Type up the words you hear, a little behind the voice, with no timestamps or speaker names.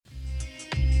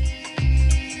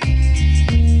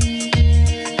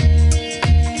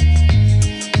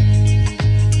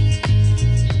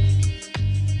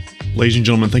Ladies and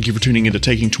gentlemen, thank you for tuning in to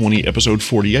Taking 20, Episode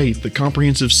 48, the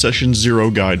comprehensive Session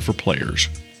Zero guide for players.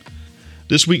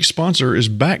 This week's sponsor is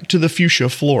Back to the Fuchsia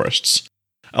Florists.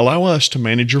 Allow us to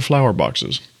manage your flower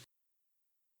boxes.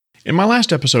 In my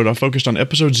last episode, I focused on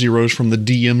Episode Zeros from the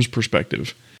DM's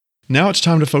perspective. Now it's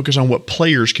time to focus on what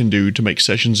players can do to make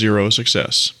Session Zero a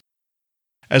success.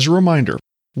 As a reminder,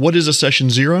 what is a Session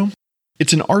Zero?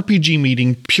 It's an RPG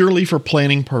meeting purely for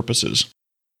planning purposes.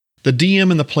 The DM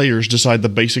and the players decide the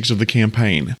basics of the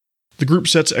campaign. The group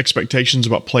sets expectations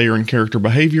about player and character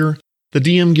behavior. The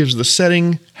DM gives the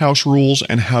setting, house rules,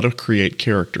 and how to create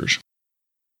characters.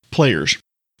 Players.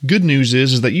 Good news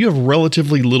is that you have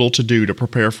relatively little to do to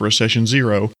prepare for a Session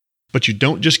Zero, but you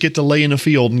don't just get to lay in a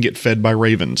field and get fed by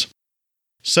ravens.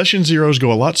 Session Zeros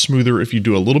go a lot smoother if you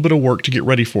do a little bit of work to get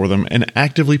ready for them and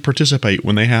actively participate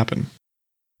when they happen.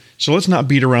 So let's not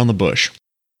beat around the bush.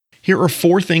 Here are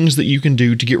 4 things that you can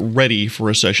do to get ready for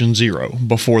a Session Zero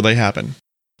before they happen.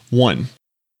 1.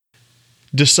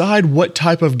 Decide what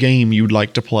type of game you'd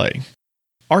like to play.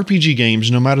 RPG games,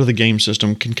 no matter the game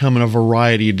system, can come in a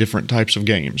variety of different types of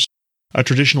games. A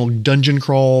traditional dungeon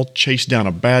crawl, chase down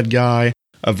a bad guy,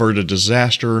 avert a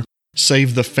disaster,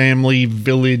 save the family,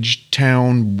 village,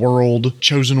 town, world,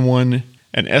 chosen one,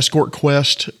 an escort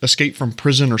quest, escape from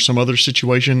prison or some other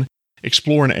situation,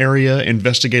 explore an area,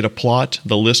 investigate a plot,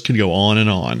 the list could go on and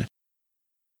on.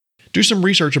 Do some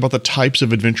research about the types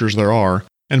of adventures there are,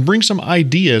 and bring some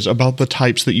ideas about the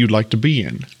types that you'd like to be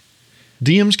in.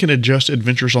 DMs can adjust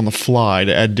adventures on the fly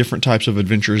to add different types of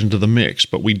adventures into the mix,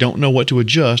 but we don't know what to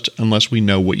adjust unless we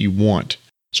know what you want.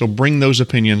 So bring those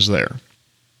opinions there.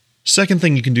 Second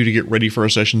thing you can do to get ready for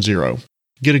a Session Zero.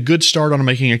 Get a good start on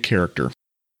making a character.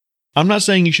 I'm not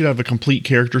saying you should have a complete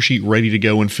character sheet ready to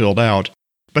go and filled out,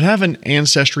 but have an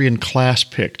ancestry and class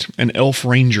picked, an elf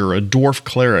ranger, a dwarf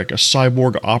cleric, a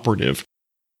cyborg operative.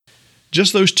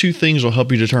 Just those 2 things will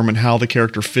help you determine how the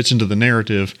character fits into the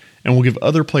narrative, and will give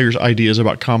other players ideas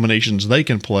about combinations they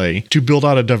can play to build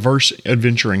out a diverse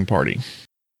adventuring party.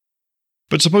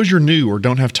 But suppose you're new or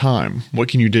don't have time, what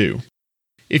can you do?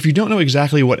 If you don't know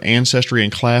exactly what ancestry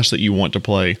and class that you want to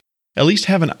play, at least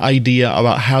have an idea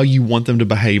about how you want them to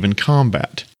behave in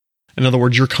combat. In other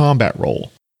words, your combat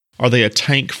role. Are they a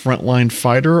tank frontline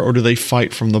fighter, or do they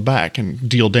fight from the back and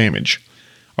deal damage?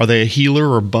 Are they a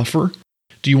healer or buffer?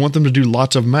 Do you want them to do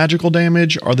lots of magical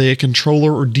damage? Are they a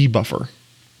controller or debuffer?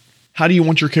 How do you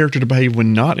want your character to behave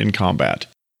when not in combat?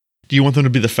 Do you want them to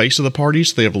be the face of the party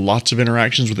so they have lots of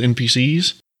interactions with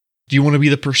NPCs? Do you want to be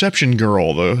the perception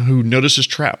girl who notices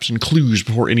traps and clues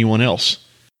before anyone else?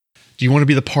 Do you want to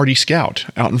be the party scout,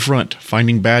 out in front,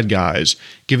 finding bad guys,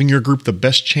 giving your group the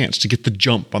best chance to get the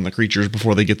jump on the creatures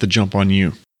before they get the jump on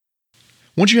you?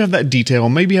 Once you have that detail,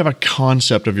 maybe have a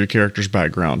concept of your character's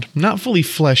background, not fully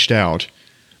fleshed out,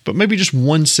 but maybe just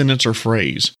one sentence or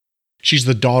phrase. She's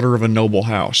the daughter of a noble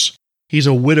house. He's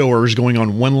a widower who's going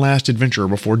on one last adventure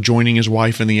before joining his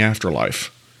wife in the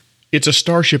afterlife. It's a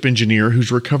starship engineer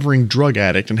who's a recovering drug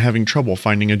addict and having trouble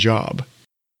finding a job.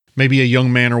 Maybe a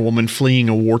young man or woman fleeing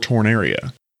a war-torn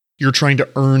area. You're trying to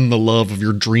earn the love of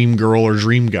your dream girl or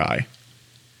dream guy.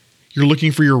 You're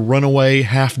looking for your runaway,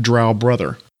 half-drow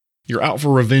brother. You're out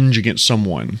for revenge against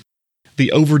someone.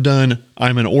 The overdone,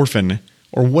 I'm an orphan,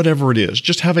 or whatever it is,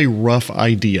 just have a rough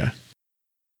idea.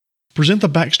 Present the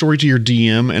backstory to your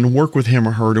DM and work with him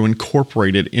or her to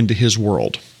incorporate it into his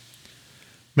world.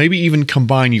 Maybe even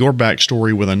combine your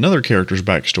backstory with another character's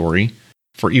backstory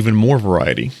for even more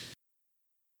variety.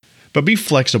 But be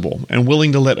flexible and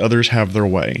willing to let others have their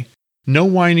way. No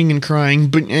whining and crying,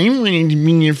 but I wanted to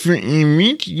be a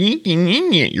friend.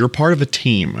 You're part of a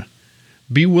team.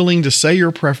 Be willing to say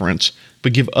your preference,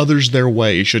 but give others their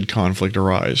way should conflict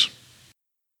arise.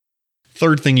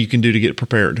 Third thing you can do to get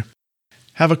prepared.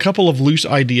 Have a couple of loose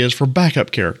ideas for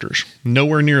backup characters.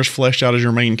 Nowhere near as fleshed out as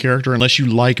your main character unless you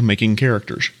like making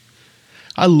characters.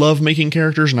 I love making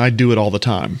characters and I do it all the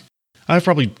time. I have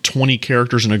probably 20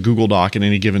 characters in a Google Doc at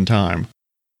any given time.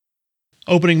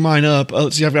 Opening mine up,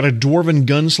 let's see, I've got a dwarven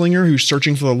gunslinger who's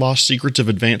searching for the lost secrets of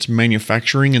advanced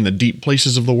manufacturing in the deep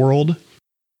places of the world.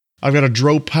 I've got a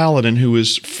drow paladin who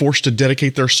is forced to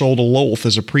dedicate their soul to Lolth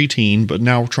as a preteen, but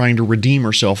now trying to redeem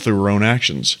herself through her own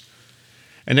actions.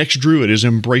 An ex-druid has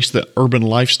embraced the urban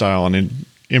lifestyle and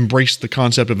embraced the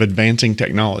concept of advancing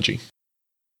technology.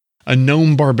 A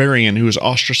gnome barbarian who is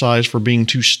ostracized for being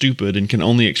too stupid and can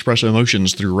only express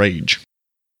emotions through rage.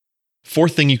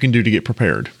 Fourth thing you can do to get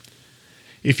prepared.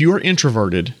 If you are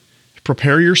introverted,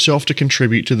 prepare yourself to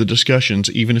contribute to the discussions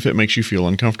even if it makes you feel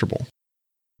uncomfortable.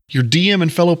 Your DM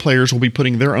and fellow players will be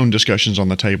putting their own discussions on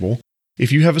the table.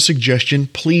 If you have a suggestion,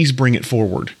 please bring it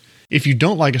forward. If you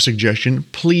don't like a suggestion,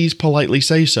 please politely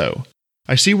say so.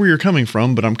 I see where you're coming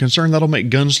from, but I'm concerned that'll make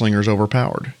gunslingers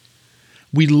overpowered.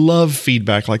 We love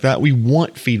feedback like that. We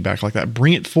want feedback like that.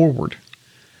 Bring it forward.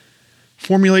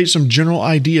 Formulate some general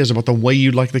ideas about the way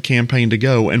you'd like the campaign to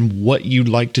go and what you'd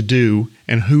like to do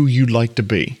and who you'd like to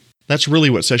be. That's really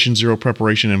what Session 0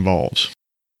 preparation involves.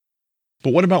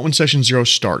 But what about when Session 0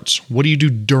 starts? What do you do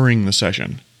during the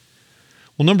session?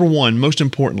 Well, number one, most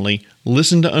importantly,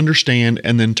 listen to understand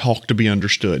and then talk to be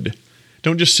understood.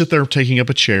 Don't just sit there taking up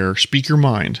a chair. Speak your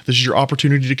mind. This is your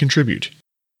opportunity to contribute.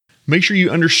 Make sure you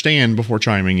understand before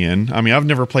chiming in. I mean, I've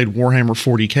never played Warhammer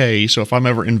 40k, so if I'm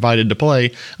ever invited to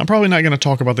play, I'm probably not going to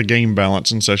talk about the game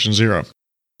balance in Session 0.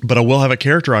 But I will have a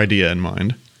character idea in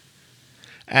mind.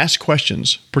 Ask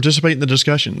questions. Participate in the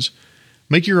discussions.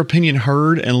 Make your opinion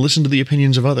heard and listen to the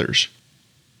opinions of others.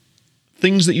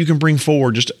 Things that you can bring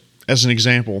forward, just as an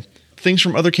example. Things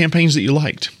from other campaigns that you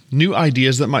liked. New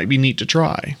ideas that might be neat to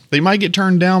try. They might get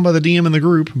turned down by the DM in the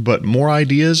group, but more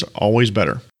ideas, always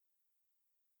better.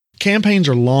 Campaigns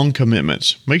are long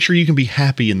commitments. Make sure you can be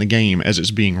happy in the game as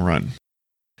it's being run.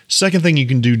 Second thing you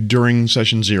can do during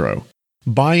Session 0.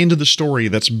 Buy into the story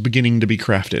that's beginning to be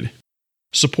crafted.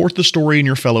 Support the story and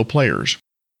your fellow players.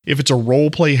 If it's a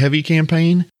role-play heavy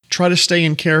campaign, try to stay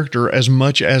in character as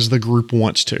much as the group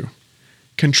wants to.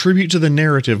 Contribute to the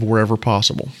narrative wherever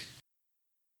possible.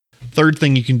 Third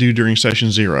thing you can do during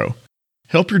Session 0.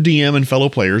 Help your DM and fellow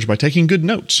players by taking good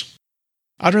notes.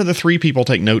 I'd rather 3 people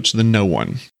take notes than no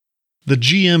one. The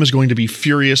GM is going to be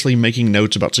furiously making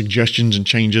notes about suggestions and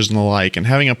changes and the like, and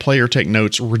having a player take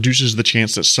notes reduces the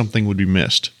chance that something would be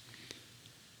missed.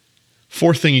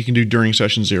 Fourth thing you can do during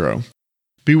Session 0.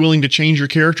 Be willing to change your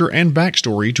character and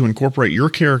backstory to incorporate your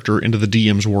character into the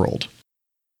DM's world.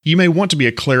 You may want to be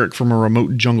a cleric from a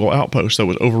remote jungle outpost that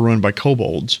was overrun by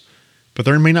kobolds, but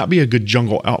there may not be a good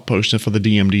jungle outpost for the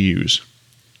DM to use.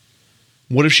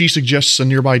 What if she suggests a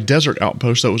nearby desert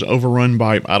outpost that was overrun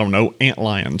by,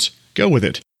 antlions? Go with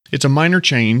it. It's a minor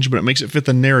change, but it makes it fit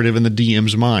the narrative in the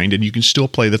DM's mind, and you can still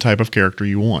play the type of character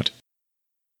you want.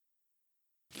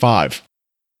 5.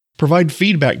 Provide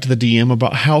feedback to the DM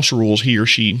about house rules he or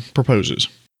she proposes.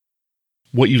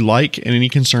 What you like and any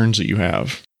concerns that you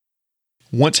have.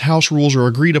 Once house rules are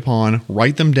agreed upon,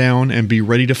 write them down and be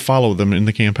ready to follow them in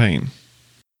the campaign.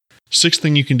 Sixth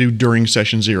thing you can do during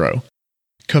Session 0.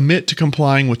 Commit to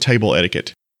complying with table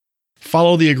etiquette.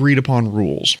 Follow the agreed upon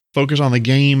rules. Focus on the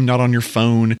game, not on your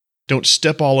phone. Don't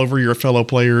step all over your fellow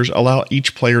players. Allow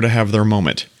each player to have their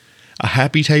moment. A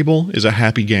happy table is a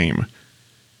happy game.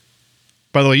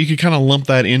 By the way, you could kind of lump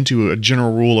that into a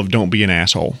general rule of don't be an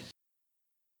asshole.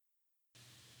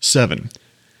 7.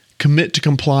 Commit to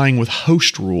complying with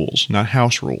host rules, not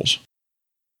house rules.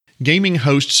 Gaming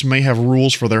hosts may have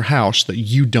rules for their house that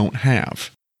you don't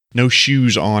have. No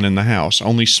shoes on in the house,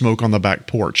 only smoke on the back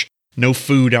porch. No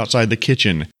food outside the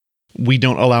kitchen. We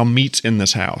don't allow meats in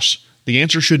this house. The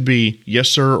answer should be yes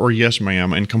sir or yes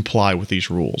ma'am and comply with these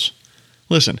rules.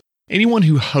 Listen, anyone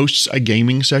who hosts a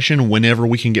gaming session whenever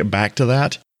we can get back to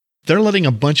that, they're letting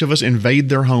a bunch of us invade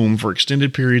their home for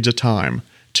extended periods of time.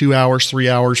 2 hours, 3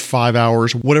 hours, 5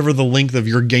 hours, whatever the length of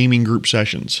your gaming group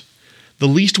sessions. The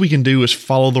least we can do is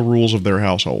follow the rules of their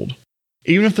household.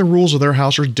 Even if the rules of their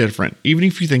house are different, even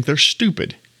if you think they're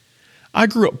stupid. I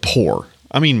grew up poor.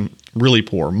 I mean, really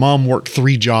poor. Mom worked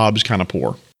 3 jobs, kind of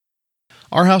poor.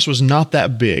 Our house was not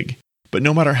that big, but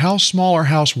no matter how small our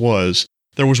house was,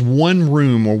 there was one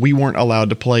room where we weren't allowed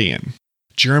to play in.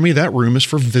 Jeremy, that room is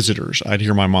for visitors, I'd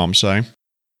hear my mom say.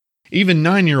 Even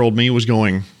 9-year-old me was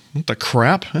going, what the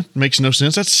crap? That makes no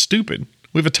sense. That's stupid.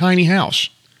 We have a tiny house.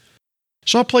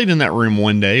 So I played in that room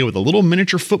one day with a little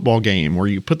miniature football game where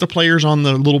you put the players on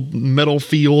the little metal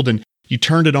field and you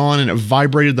turned it on and it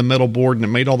vibrated the metal board and it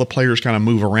made all the players kind of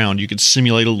move around. You could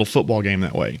simulate a little football game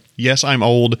that way. Yes, I'm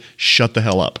old. Shut the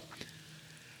hell up.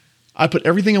 I put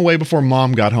everything away before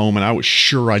Mom got home and I was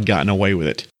sure I'd gotten away with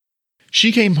it.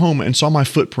 She came home and saw my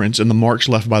footprints and the marks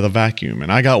left by the vacuum,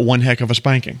 and I got one heck of a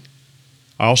spanking.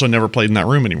 I also never played in that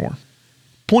room anymore.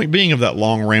 Point being of that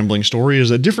long rambling story is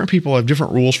that different people have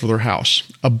different rules for their house.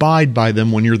 Abide by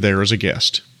them when you're there as a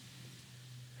guest.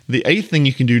 The 8th thing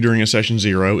you can do during a Session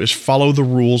 0 is follow the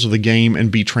rules of the game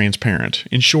and be transparent.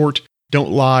 In short,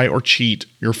 don't lie or cheat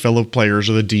your fellow players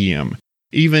or the DM.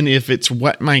 Even if it's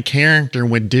what my character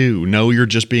would do, no, you're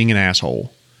just being an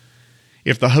asshole.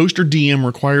 If the host or DM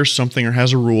requires something or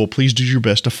has a rule, please do your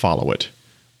best to follow it.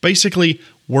 Basically,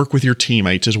 work with your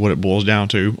teammates is what it boils down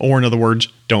to, or in other words,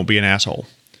 don't be an asshole.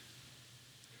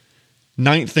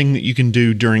 9th thing that you can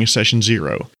do during a Session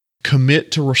 0,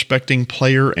 commit to respecting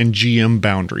player and GM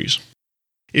boundaries.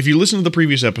 If you listen to the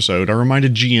previous episode, I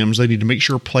reminded GMs they need to make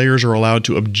sure players are allowed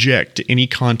to object to any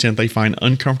content they find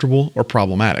uncomfortable or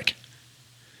problematic.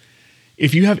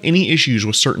 If you have any issues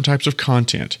with certain types of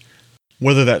content,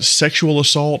 whether that's sexual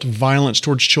assault, violence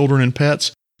towards children and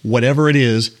pets, whatever it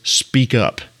is, speak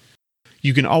up.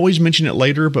 You can always mention it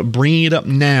later, but bringing it up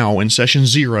now in Session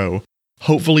 0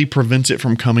 hopefully prevents it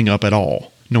from coming up at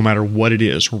all, no matter what it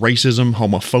is, racism,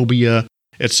 homophobia,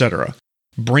 etc.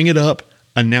 Bring it up,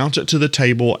 announce it to the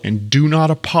table, and do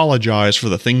not apologize for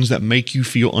the things that make you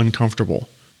feel uncomfortable.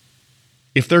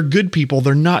 If they're good people,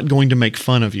 they're not going to make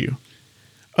fun of you.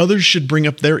 Others should bring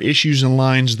up their issues and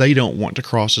lines they don't want to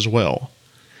cross as well.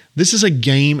 This is a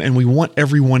game and we want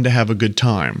everyone to have a good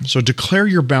time, so declare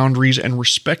your boundaries and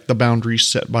respect the boundaries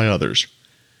set by others.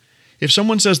 If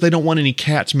someone says they don't want any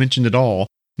cats mentioned at all,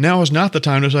 now is not the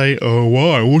time to say, "Oh,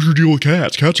 why? What's your deal with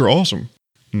cats? Cats are awesome."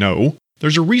 No,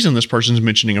 there's a reason this person's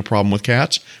mentioning a problem with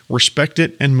cats. Respect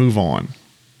it and move on.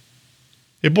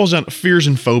 It boils down to fears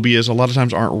and phobias a lot of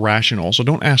times aren't rational, so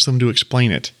don't ask them to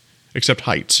explain it. Except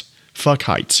heights. Fuck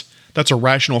heights. That's a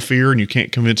rational fear and you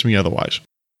can't convince me otherwise.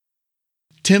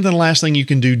 10th and last thing you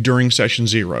can do during Session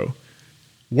 0.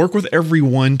 Work with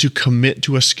everyone to commit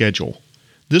to a schedule.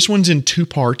 This one's in 2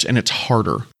 parts and it's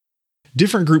harder.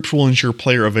 Different groups will ensure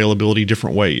player availability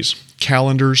different ways.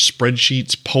 Calendars,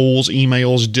 spreadsheets, polls,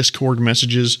 emails, Discord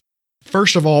messages.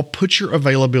 First of all, put your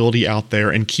availability out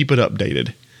there and keep it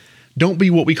updated. Don't be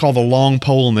what we call the long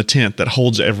pole in the tent that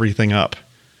holds everything up.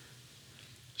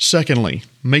 Secondly,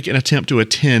 make an attempt to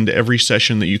attend every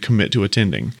session that you commit to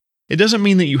attending. It doesn't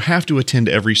mean that you have to attend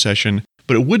every session,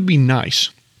 but it would be nice.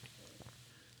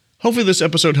 Hopefully this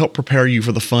episode helped prepare you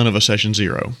for the fun of a Session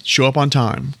 0. Show up on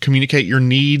time, communicate your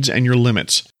needs and your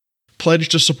limits. Pledge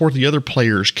to support the other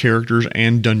players, characters,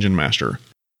 and Dungeon Master.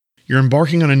 You're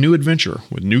embarking on a new adventure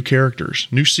with new characters,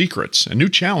 new secrets, and new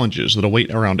challenges that await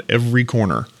around every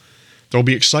corner. There will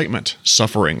be excitement,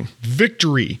 suffering,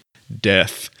 victory,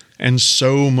 death, and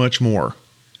so much more.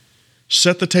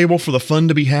 Set the table for the fun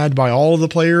to be had by all of the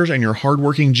players and your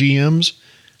hardworking GMs,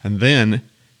 and then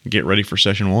get ready for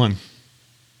Session 1.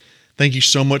 Thank you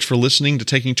so much for listening to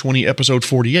Taking 20 Episode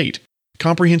 48,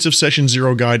 Comprehensive Session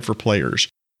 0 Guide for Players.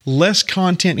 Less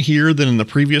content here than in the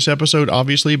previous episode,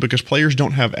 obviously, because players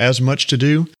don't have as much to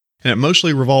do, and it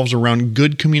mostly revolves around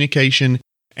good communication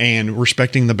and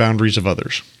respecting the boundaries of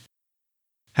others.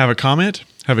 Have a comment?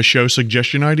 Have a show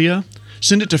suggestion idea?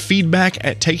 Send it to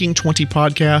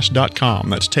feedback@taking20podcast.com.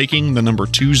 That's taking the number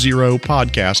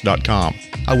 20podcast.com.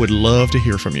 I would love to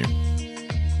hear from you.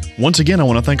 Once again, I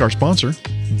want to thank our sponsor,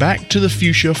 Back to the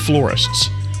Fuchsia Florists.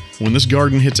 When this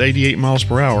garden hits 88 miles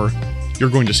per hour, you're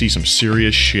going to see some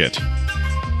serious shit.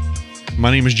 My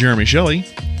name is Jeremy Shelley,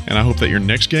 and I hope that your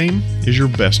next game is your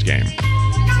best game.